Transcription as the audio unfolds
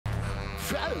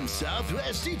From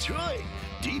Southwest Detroit,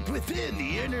 deep within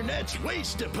the internet's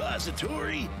waste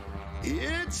depository,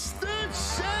 it's the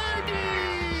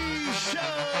Shaggy Show!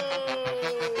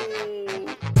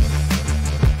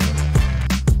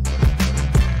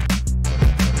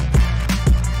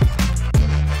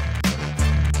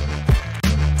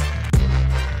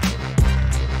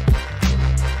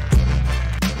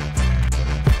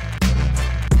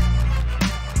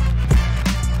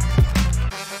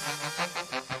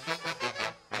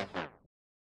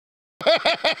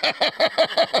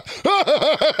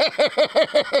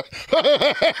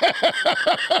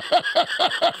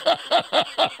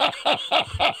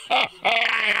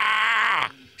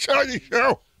 Shaggy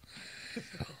Show.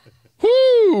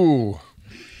 Woo!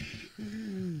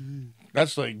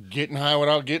 That's like getting high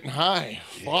without getting high.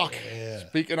 Yeah. Fuck.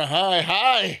 Speaking of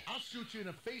high. I'll shoot you in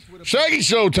the face with a Shaggy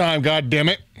Show time,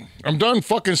 goddammit. I'm done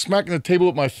fucking smacking the table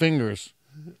with my fingers.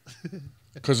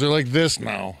 Because they're like this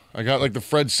now. I got like the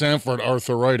Fred Sanford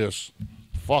arthritis.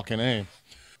 Fucking A.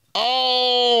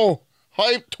 Oh!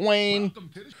 Hype Twain.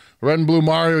 Red and Blue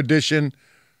Mario Edition.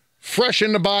 Fresh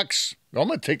in the box. I'm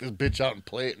going to take this bitch out and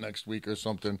play it next week or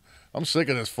something. I'm sick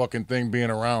of this fucking thing being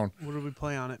around. What do we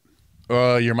play on it?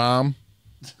 Your mom.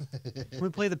 Can we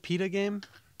play the PETA game?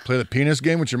 Play the penis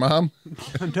game with your mom?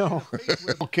 No.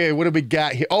 Okay, what do we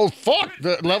got here? Oh, fuck!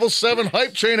 The level 7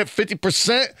 hype train at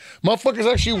 50%.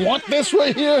 Motherfuckers actually want this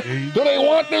right here? Do they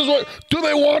want this right? Do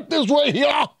they want this right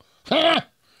here? Huh?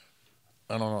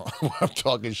 I don't know. I'm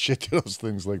talking shit to those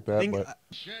things like that. But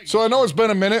so I know it's been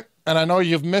a minute, and I know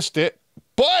you've missed it,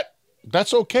 but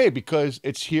that's okay because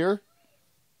it's here,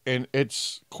 and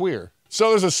it's queer.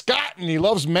 So there's a Scott, and he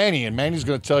loves Manny, and Manny's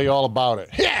going to tell you all about it.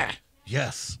 Yeah!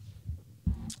 Yes.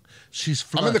 She's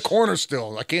flush. I'm in the corner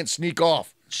still. I can't sneak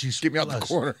off. She's Get me out the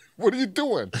corner. What are you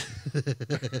doing?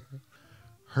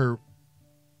 Her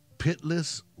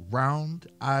pitless,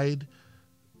 round-eyed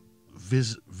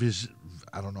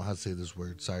I don't know how to say this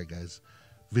word. Sorry, guys.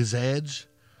 Visage,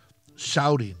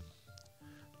 shouting.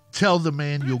 Tell the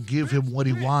man you'll give him what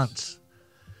he wants.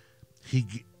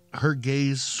 Her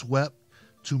gaze swept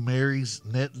to Mary's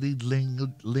neatly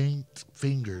linked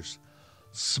fingers.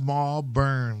 Small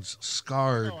burns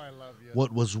scarred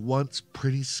what was once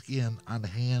pretty skin on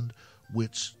hand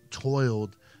which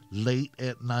toiled late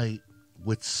at night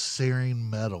with searing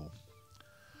metal.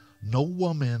 No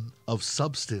woman of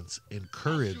substance and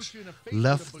courage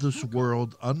left this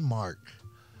world unmarked.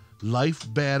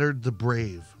 Life battered the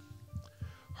brave.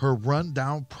 Her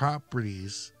run-down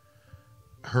properties,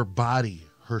 her body,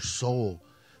 her soul,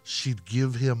 she'd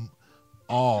give him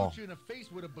all.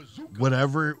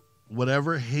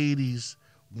 Whatever Hades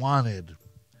wanted.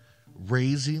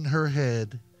 Raising her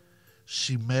head,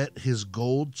 she met his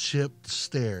gold-chipped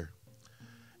stare.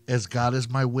 As God is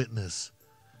my witness,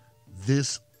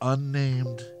 this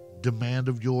unnamed demand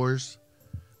of yours,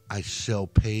 I shall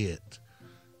pay it.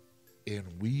 And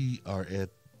we are at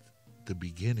the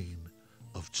beginning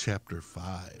of chapter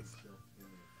 5.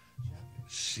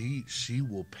 She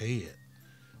will pay it.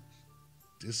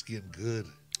 This getting good.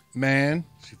 Man.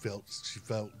 She felt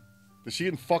Is she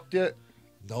getting fucked yet?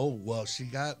 No, well, she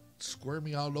got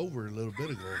squirmy all over a little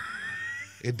bit ago.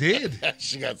 It did.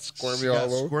 She got squirmy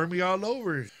all over. Squirmy all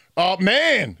over. Oh,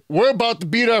 man. We're about to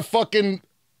beat our fucking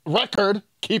record.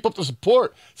 Keep up the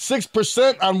support.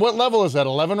 6% on what level is that?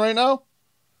 11 right now?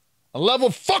 A level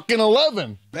fucking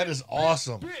 11. That is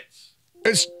awesome.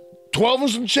 It's 12 and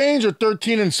some change or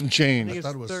 13 and some change? I think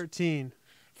it's 13.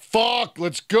 Fuck,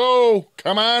 let's go.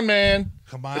 Come on, man.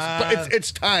 Come on.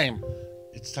 It's time.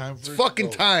 It's time for It's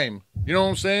fucking time. You know what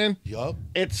I'm saying? Yup.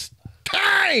 It's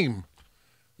time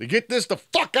to get this the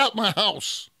fuck out my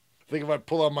house. I think if I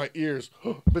pull out my ears,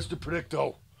 Mr.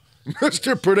 Predicto.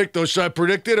 Mr. Predicto, should I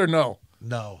predict it or no?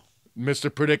 No.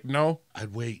 Mr. Predict, no?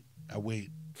 I'd wait.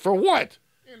 For what?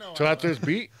 Till after this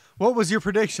beat? What was your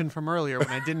prediction from earlier when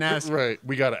I didn't ask? Right,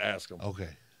 we got to ask him. Okay.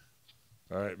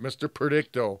 All right, Mr.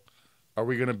 Predicto, are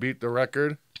we going to beat the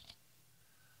record?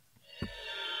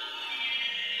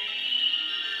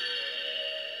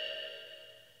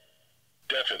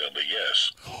 Definitely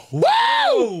yes.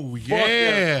 Whoa! Fuck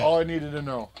Yeah. That's all I needed to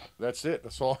know. That's it.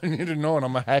 That's all I needed to know, and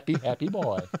I'm a happy, happy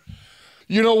boy.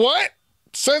 You know what?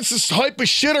 Since this hype of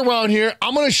shit around here,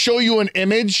 I'm going to show you an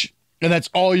image, and that's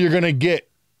all you're going to get.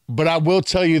 But I will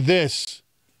tell you this.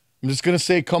 I'm just going to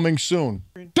say coming soon.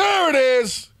 There it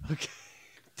is. Okay.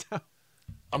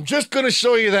 I'm just going to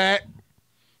show you that.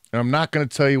 And I'm not going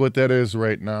to tell you what that is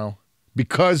right now.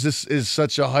 Because this is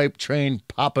such a hype train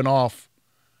popping off.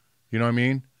 You know what I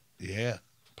mean? Yeah.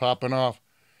 Popping off.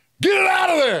 Get it out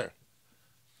of there.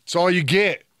 That's all you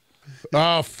get.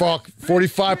 Oh, fuck.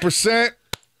 45%.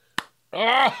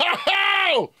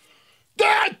 go.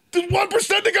 That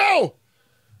 1% to go.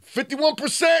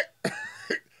 51%.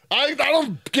 I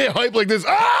don't get hype like this.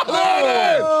 Oh, there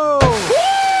it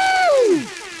is.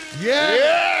 Woo!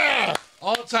 Yeah.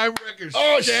 All-time records.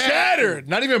 Oh, shattered.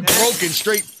 Not even broken,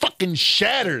 straight fucking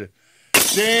shattered.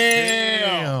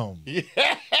 Damn. Yeah.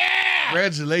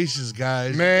 Congratulations,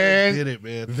 guys. Man, You guys did it,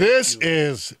 man. This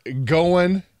is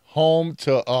going home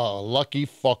to a lucky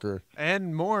fucker.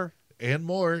 And more. And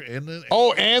more. And then,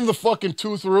 And the fucking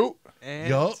tooth root. And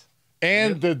yup.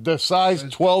 And the size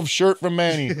 12 shirt from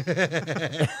Manny.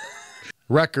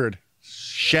 Record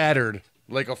shattered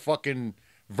like a fucking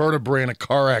vertebrae in a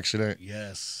car accident.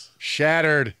 Yes.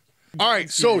 Shattered. All right,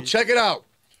 so check it out.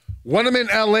 When I'm in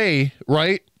LA,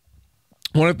 right,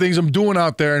 one of the things I'm doing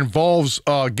out there involves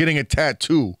getting a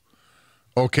tattoo.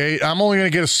 Okay, I'm only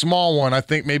going to get a small one. I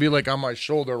think maybe like on my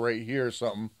shoulder right here or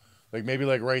something. Like maybe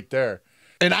like right there.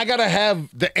 And I got to have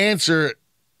the answer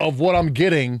of what I'm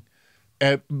getting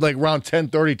at like around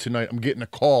 10:30 tonight. I'm getting a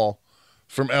call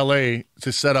from LA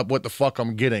to set up what the fuck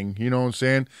I'm getting. You know what I'm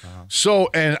saying? So,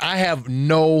 and I have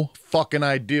no fucking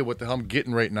idea what the hell I'm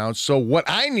getting right now. So what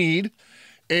I need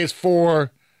is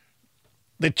for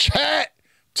the chat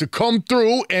to come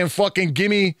through and fucking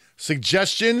give me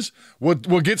suggestions. We'll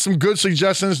get some good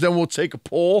suggestions, then we'll take a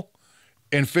poll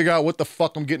and figure out what the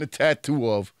fuck I'm getting a tattoo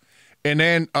of. And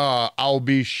then I'll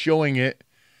be showing it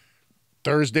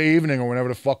Thursday evening or whenever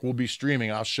the fuck we'll be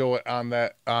streaming. I'll show it on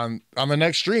that on the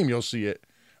next stream. You'll see it.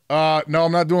 No,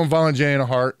 I'm not doing Violent J and a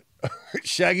heart.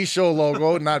 Shaggy Show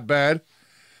logo, not bad.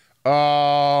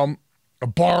 A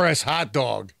Bar S hot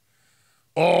dog.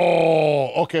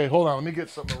 Oh, okay. Hold on. Let me get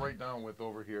something to write down with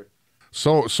over here.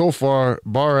 So far,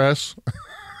 Bar S.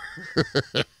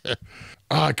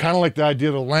 I kind of like the idea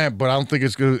of the lamp, but I don't think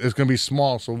it's gonna be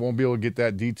small, so we won't be able to get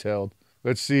that detailed.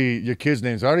 Let's see your kids'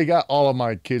 names. I already got all of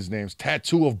my kids' names.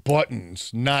 Tattoo of Buttons,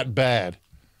 not bad.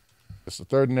 It's the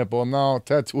third nipple. No,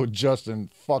 tattoo of Justin.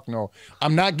 Fuck no.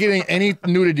 I'm not getting any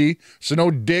nudity, so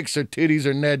no dicks or titties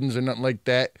or neddens or nothing like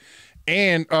that.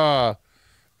 And no,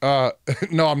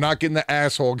 I'm not getting the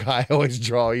asshole guy I always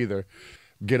draw either.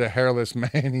 Get a hairless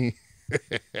Manny.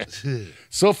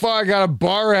 So far, I got a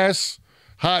Bar S,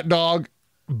 hot dog,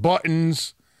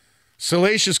 Buttons,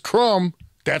 Salacious Crumb.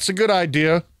 That's a good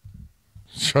idea.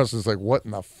 Justin's like, what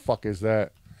in the fuck is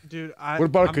that? Dude, what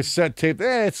about a cassette tape?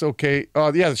 It's okay.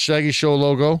 Yeah, the Shaggy Show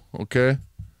logo. Okay.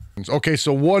 Okay,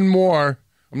 so one more.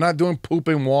 I'm not doing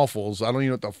pooping waffles. I don't even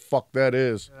know what the fuck that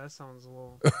is. Yeah, that sounds a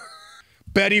little...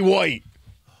 Betty White.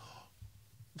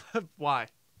 Why?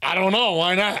 I don't know.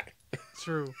 Why not?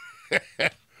 True.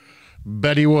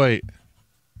 Betty White.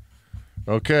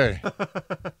 Okay.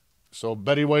 So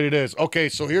Betty White it is. Okay,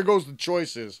 so here goes the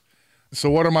choices. So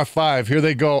what are my 5? Here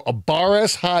they go. A Bar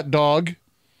S hot dog.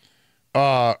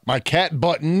 My cat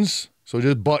Buttons. So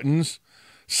just Buttons.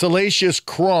 Salacious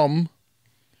Crumb.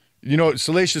 You know,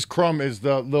 Salacious Crumb is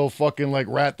the little fucking like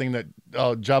rat thing that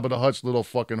Jabba the Hutt's little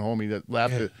fucking homie that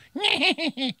laughed at.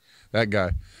 That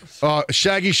guy.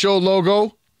 Shaggy Show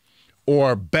logo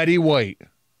or Betty White.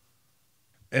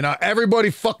 And everybody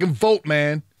fucking vote,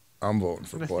 man. I'm voting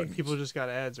for I Buttons. think people just got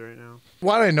ads right now.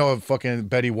 Why did I know if fucking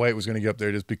Betty White was going to get up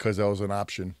there just because that was an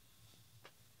option?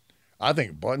 I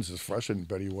think Buttons is fresher than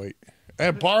Betty White.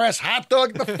 And Bar S hot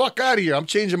dog, get the fuck out of here. I'm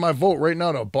changing my vote right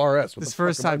now to a Bar S. What This the fuck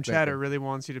first am I time chatter thinking? really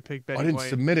wants you to pick Betty I didn't White.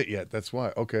 submit it yet. That's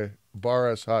why. Okay.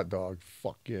 Bar S hot dog.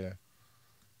 Fuck yeah.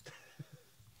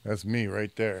 That's me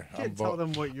right there. You can't tell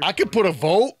them what you're I could put a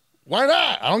vote. Why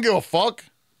not? I don't give a fuck.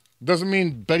 Doesn't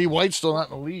mean Betty White's still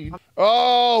not in the lead.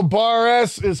 Oh, Bar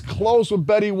S is close with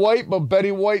Betty White, but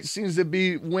Betty White seems to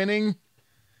be winning.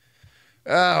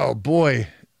 Oh, boy.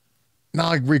 Now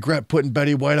I regret putting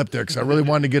Betty White up there because I really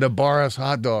wanted to get a Bar S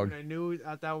hot dog. I knew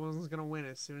that one was gonna win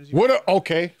as soon as you.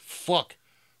 Okay, fuck.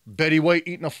 Betty White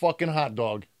eating a fucking hot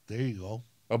dog. There you go.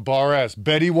 A Bar S.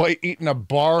 Betty White eating a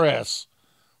Bar S.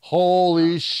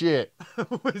 Holy shit.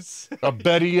 A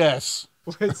Betty S.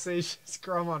 With Salacious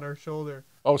Crumb on her shoulder.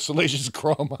 Oh, Salacious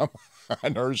Crumb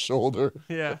on her shoulder.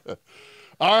 Yeah.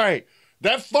 All right.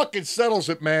 That fucking settles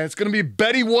it, man. It's going to be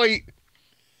Betty White.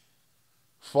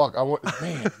 Fuck.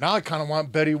 Man, now I kind of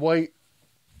want Betty White.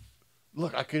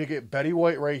 Look, I could get Betty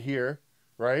White right here,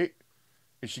 right?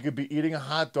 And she could be eating a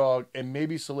hot dog and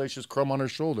maybe Salacious Crumb on her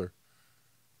shoulder.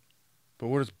 But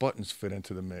where does Buttons fit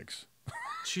into the mix?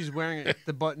 She's wearing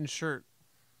the button shirt.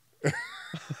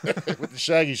 With the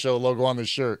Shaggy Show logo on the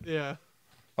shirt. Yeah.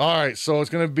 All right, so it's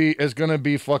gonna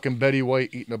be fucking Betty White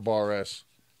eating a Bar S.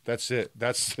 That's it.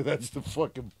 That's the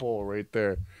fucking poll right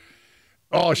there.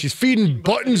 Oh, she's feeding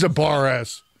Buttons a Bar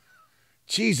S.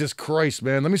 Jesus Christ,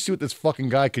 man. Let me see what this fucking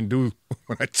guy can do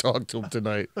when I talk to him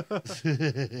tonight.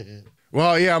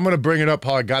 Well, yeah, I'm gonna bring it up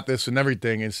how I got this and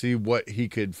everything, and see what he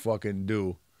could fucking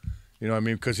do. You know what I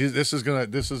mean? Because this is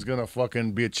gonna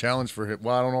fucking be a challenge for him.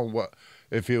 Well, I don't know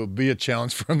if it will be a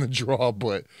challenge for him to draw,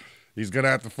 but he's gonna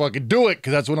have to fucking do it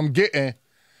because that's what I'm getting.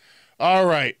 All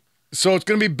right, so it's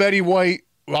gonna be Betty White.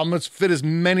 Well, I'm gonna fit as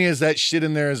many as that shit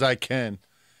in there as I can.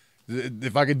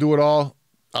 If I could do it all,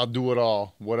 I'll do it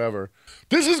all. Whatever.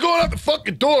 This is going out the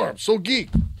fucking door. I'm so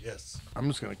geeked. Yes. I'm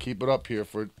just gonna keep it up here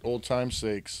for old time's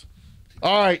sakes.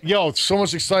 All right, yo, so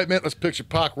much excitement. Let's picture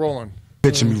Pac rolling.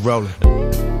 Picture me rolling.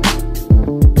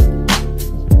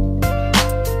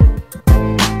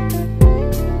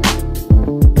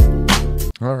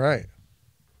 All right,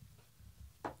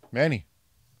 Manny,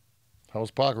 how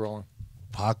was Pac rolling?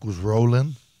 Pac was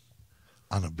rolling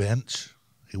on a bench.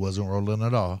 He wasn't rolling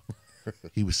at all.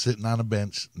 He was sitting on a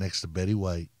bench next to Betty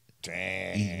White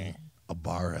Dang. eating a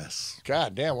bar S.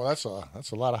 God damn. Well, that's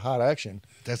a lot of hot action.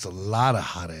 That's a lot of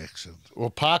hot action. Well,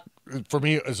 Pac for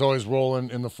me is always rolling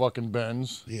in the fucking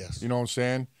Benz. Yes. You know what I'm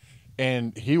saying?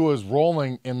 And he was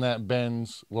rolling in that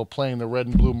Benz while playing the red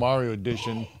and blue Mario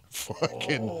edition.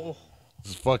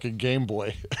 This fucking Game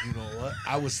Boy. You know what?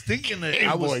 I was thinking that. Game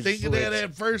I was Boy thinking switch. that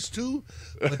at first too,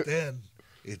 but then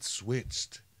it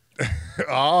switched,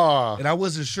 Ah. and I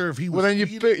wasn't sure if he was Well, then you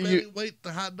eating pick- Betty you- White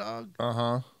the hot dog,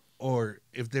 Uh-huh. or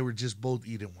if they were just both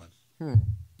eating one.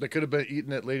 They could have been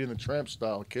eating it Lady in the Tramp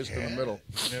style, kissed in the middle.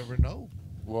 You never know.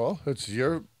 Well, it's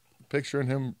your picturing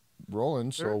him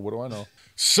rolling, so what do I know?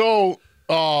 So,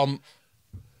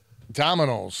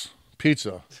 Domino's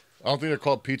Pizza. I don't think they're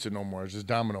called pizza no more. It's just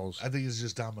Domino's. I think it's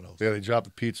just Domino's. Yeah, they dropped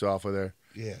the pizza off of there.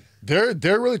 Yeah.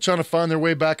 They're really trying to find their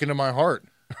way back into my heart.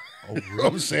 Oh, You know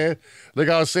what I'm saying? Like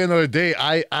I was saying the other day,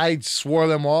 I swore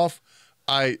them off.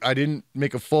 I didn't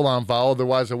make a full-on vow,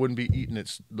 otherwise I wouldn't be eating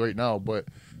it right now. But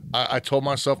I told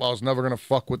myself I was never going to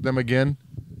fuck with them again.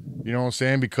 You know what I'm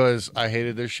saying? Because I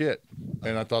hated their shit.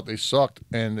 And I thought they sucked,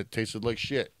 and it tasted like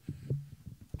shit.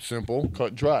 Simple,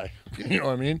 cut, dry. You know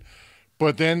what I mean?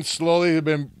 But then slowly they've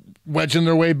been wedging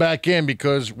their way back in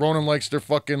because Ronan likes their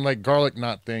fucking like garlic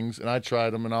knot things, and I tried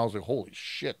them, and I was like, holy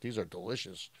shit, these are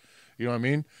delicious. You know what I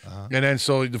mean? And then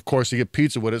so of course you get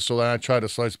pizza with it. So then I tried a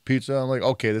slice of pizza. I'm like,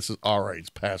 okay, this is all right. It's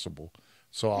passable.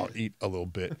 So I'll eat a little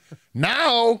bit.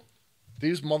 Now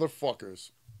these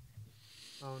motherfuckers,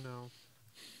 Oh no.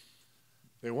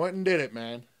 they went and did it,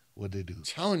 man. What'd they do? I'm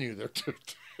telling you, they're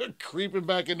creeping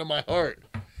back into my heart.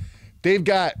 They've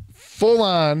got full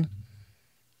on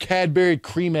Cadbury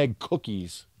cream egg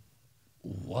cookies.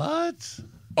 What?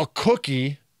 A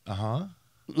cookie, Uh-huh.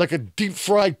 like a deep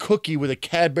fried cookie with a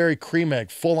Cadbury cream egg,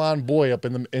 full on boy up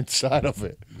in the inside of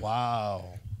it.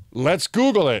 Wow. Let's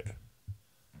Google it.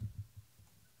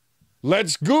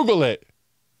 Let's Google it.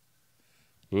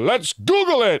 Let's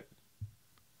Google it.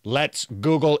 Let's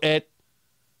Google it.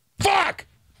 Fuck!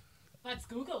 Let's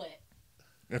Google it.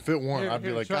 If it weren't, I'd be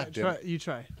Here, like, try, God damn try, it. you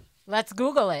try. Let's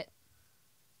Google it.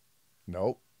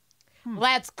 Nope.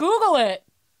 Let's Google it.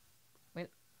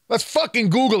 Let's fucking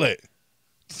Google it.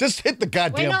 Just hit the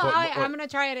goddamn Wait, no, button. I'm gonna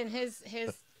try it in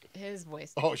his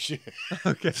voice. Oh shit!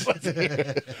 Okay.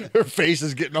 Her face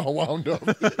is getting all wound up.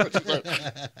 She's like,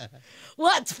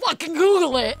 Let's fucking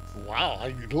Google it. wow,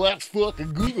 let's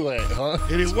fucking Google it, huh?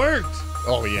 And it worked.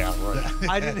 Oh yeah, right.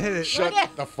 I didn't hit it. Shut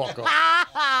the fuck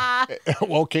up.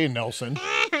 Okay, Nelson.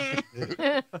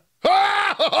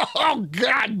 Oh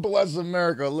God bless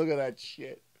America! Look at that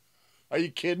shit. Are you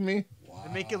kidding me?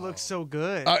 They make it look so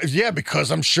good. Yeah,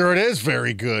 because I'm sure it is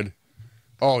very good.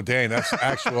 Oh dang, that's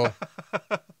actual.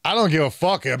 I don't give a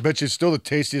fuck. I bet you it's still the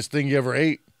tastiest thing you ever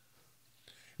ate.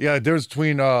 Yeah, the difference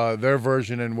between their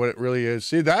version and what it really is.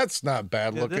 See, that's not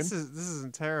bad Yeah, looking. this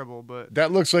isn't terrible, but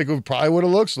That looks like probably what it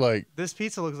looks like. this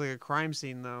pizza looks like a crime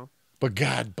scene though. But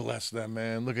God bless them,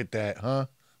 man. Look at that, huh?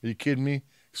 Are you kidding me?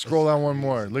 Scroll down one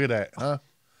more. Look at that, huh?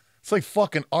 It's like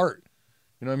fucking art.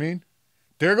 You know what I mean?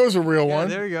 There goes a real Yeah, one.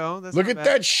 there you go. That's Look not at bad.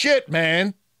 that shit,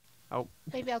 man.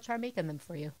 Maybe I'll try making them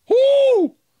for you.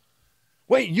 Woo!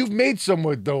 Wait, you've made some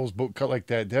with those but cut like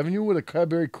that, haven't you? With a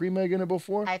Cadbury cream egg in it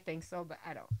before? I think so, but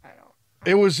I don't.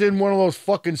 It was in one of those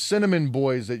fucking cinnamon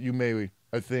boys that you made,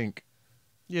 I think.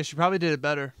 Yeah, she probably did it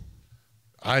better.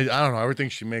 I don't know. Everything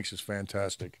she makes is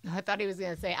fantastic. I thought he was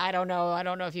gonna say, I don't know. I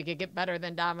don't know if you could get better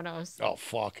than Domino's. Oh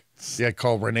fuck. Yeah,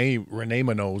 called Renee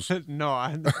Manos. No,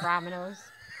 I. Domino's.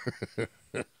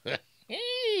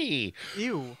 Hey.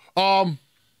 Ew.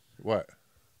 What?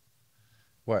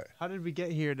 What? How did we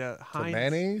get here to To Heinz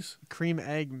mayonnaise? cream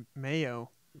egg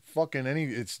mayo? Fucking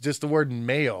it's just the word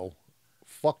mayo.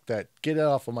 Fuck that. Get it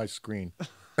off of my screen.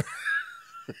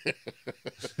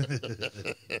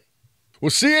 We'll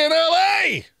see you in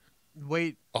LA.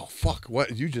 Wait, Oh, fuck.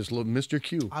 What? You just missed your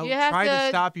cue. I You have tried to to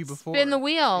stop you before. spin the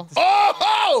wheel.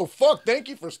 Oh, fuck. Thank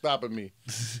you for stopping me.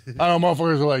 I know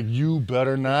motherfuckers are like, you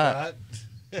better not.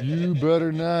 You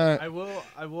better not. I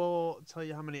will tell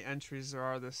you how many entries there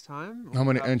are this time. How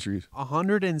many We have entries?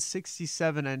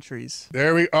 167 entries.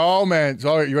 There we Oh, man.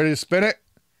 Sorry. You ready to spin it?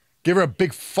 Give her a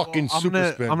big fucking I'm super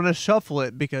gonna, spin. I'm gonna shuffle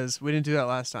it because we didn't do that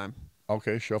last time.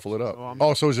 Okay, shuffle it up. So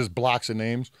I'm- So it's just blocks of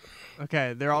names.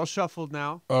 Okay, they're all shuffled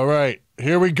now. All right.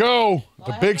 Here we go. Well,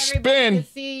 The I big hope everybody spin. can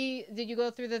see, did you go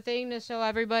through the thing to show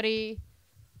everybody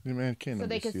Yeah, man, can't so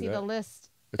they nobody can see that. the list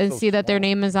It's and so see that their small.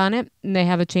 name is on it and they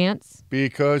have a chance?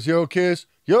 Because your kiss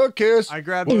I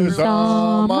grabbed was every-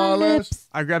 on my lips.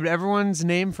 I grabbed everyone's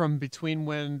name from between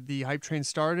when the hype train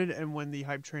started and when the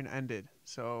hype train ended.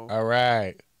 So All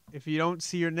right. if you don't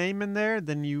see your name in there,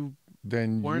 then you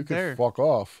Then you Weren't can there. fuck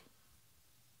off.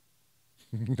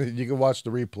 You can watch the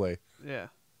replay. yeah.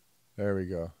 There we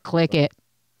go. Click it.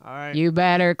 All right. You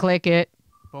better click it.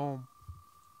 Boom.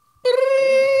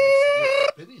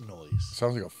 Spinning noise.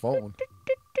 Sounds like a phone.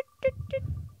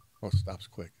 Oh, it stops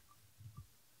quick.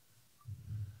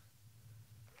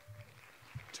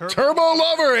 Turbo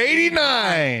Lover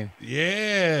 89.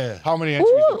 Yeah. How many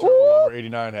entries does Turbo Lover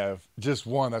 89 have? Just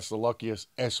one. That's the luckiest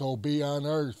SOB on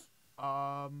earth.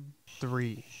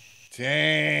 3.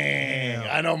 Dang.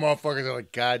 I know motherfuckers are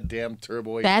like, goddamn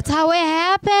Turbo 89. That's how it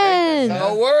happens. That's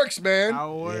how it works, man.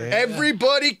 Hour. Yeah.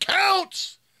 Everybody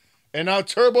counts. And now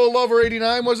Turbo Lover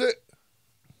 89, was it?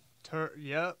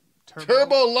 Yep.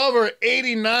 Turbo Lover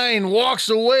 89 walks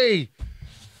away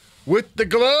with the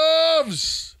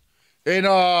gloves. And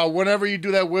whenever you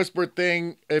do that whisper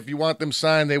thing, if you want them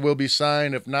signed, they will be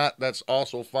signed. If not, that's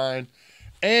also fine.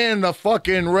 And the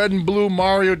fucking red and blue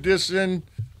Mario Edition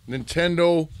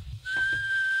Nintendo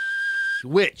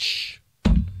Switch.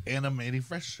 And a Manny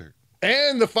Fresh shirt.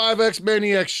 And the 5X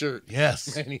Maniac shirt.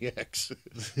 Yes. Maniacs.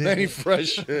 Manny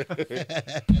Fresh.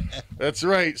 That's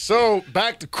right. So,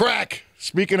 back to crack.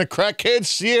 Speaking of crackheads,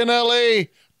 CNLA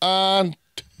on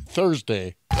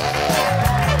Thursday.